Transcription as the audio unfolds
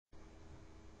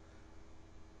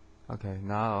Okay,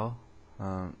 now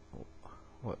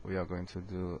what we are going to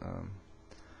do,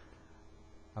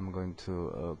 I'm going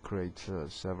to create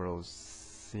several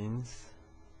scenes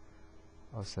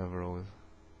or several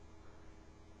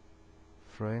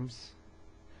frames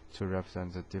to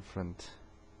represent a different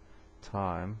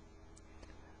time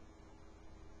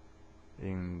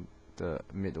in the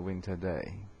midwinter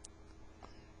day.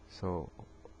 So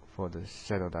for the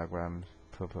shadow diagram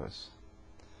purpose,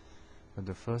 but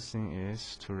the first thing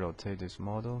is to rotate this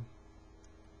model,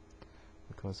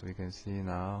 because we can see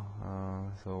now,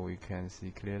 so we can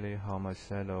see clearly how much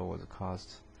shadow was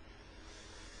cast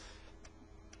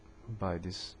by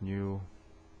this new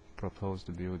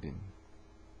proposed building.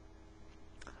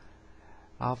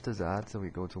 After that, we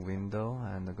go to window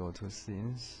and go to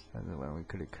scenes, and when we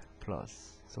click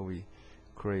plus, so we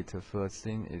create the first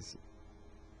scene is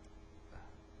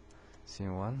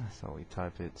scene 1, so we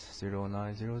type it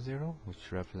 0900,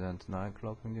 which represents 9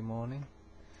 o'clock in the morning,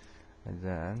 and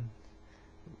then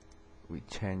we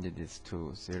change this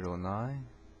to 09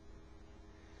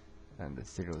 and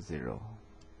 00.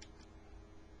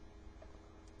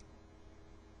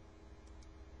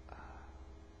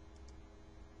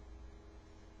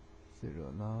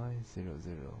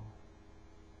 0900.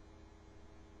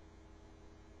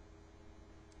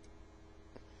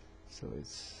 So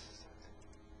it's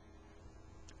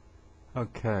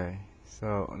okay.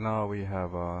 So now we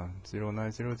have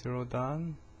 0900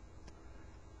 done.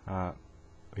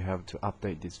 We have to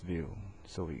update this view,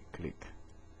 so we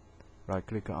right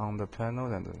click on the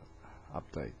panel and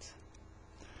update.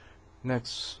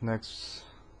 Next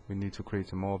we need to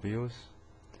create more views,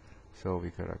 so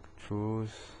we can choose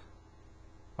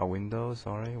a windows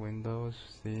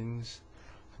scenes.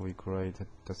 So we create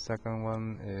the second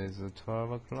one is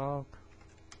 12 o'clock.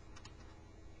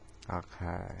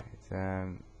 Okay,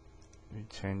 then we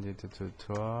change it to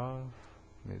 12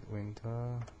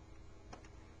 midwinter.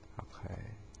 Okay,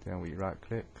 then we right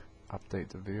click, update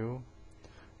the view,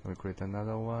 we create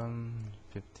another one,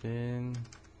 15.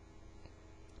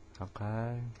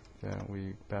 Okay, then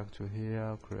we back to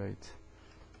here, create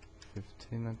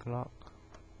 15 o'clock,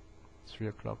 3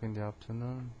 o'clock in the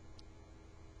afternoon.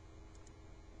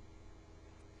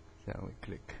 Then we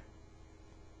click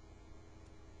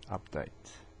update.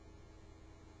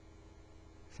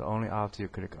 So only after you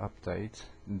click update,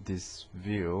 this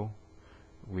view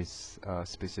with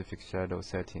specific shadow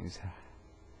settings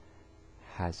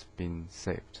has been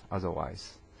saved.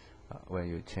 Otherwise, when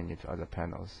you change it to other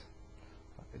panels,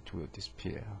 it will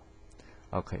disappear.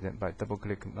 Okay, then by double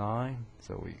click 9,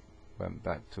 so we went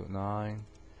back to 9.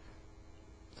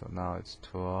 So now it's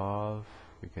 12.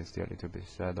 We can see a little bit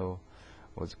shadow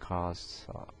was cast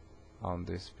on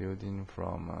this building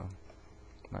from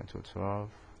 9 to 12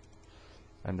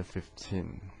 and the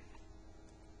 15.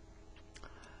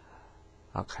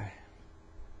 Okay,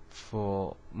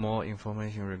 for more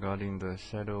information regarding the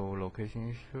shadow location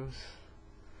issues,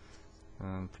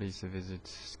 please visit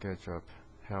SketchUp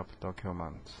help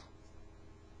document.